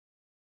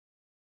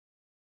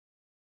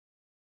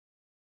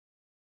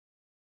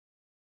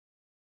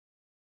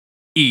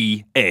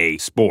EA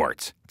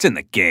Sports. It's in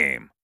the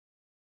game.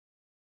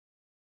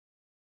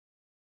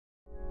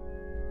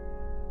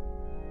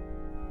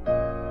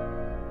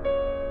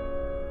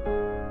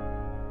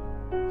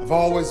 I've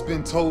always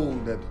been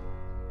told that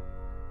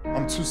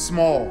I'm too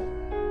small,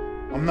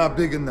 I'm not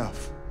big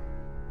enough,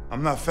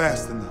 I'm not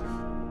fast enough.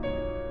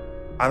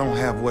 I don't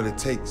have what it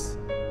takes.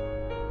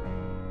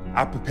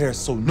 I prepare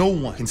so no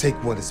one can take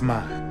what is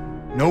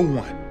mine. No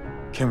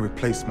one can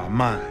replace my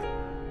mind,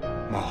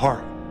 my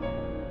heart.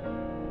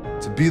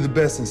 To be the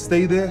best and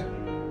stay there,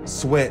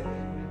 sweat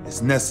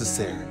is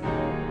necessary.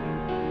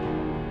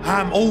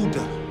 I'm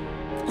older.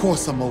 Of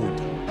course I'm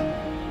older.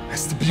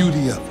 That's the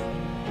beauty of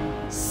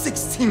it.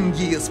 16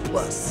 years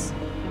plus.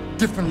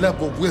 Different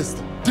level of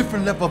wisdom,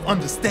 different level of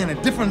understanding,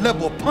 different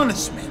level of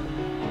punishment.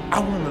 I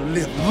want to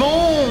live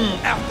long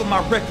after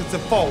my records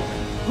have fallen,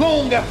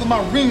 long after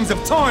my rings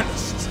have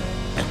tarnished.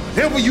 And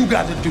whatever you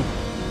got to do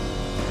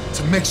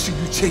to make sure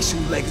you chase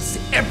your legacy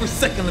every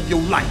second of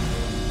your life.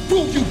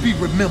 Will you be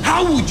remembered?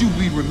 How would you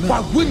be remembered? Why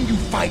wouldn't you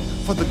fight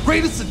for the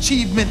greatest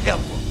achievement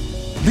ever?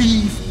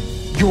 Leave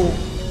your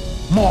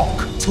mark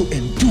to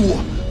endure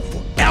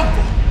forever.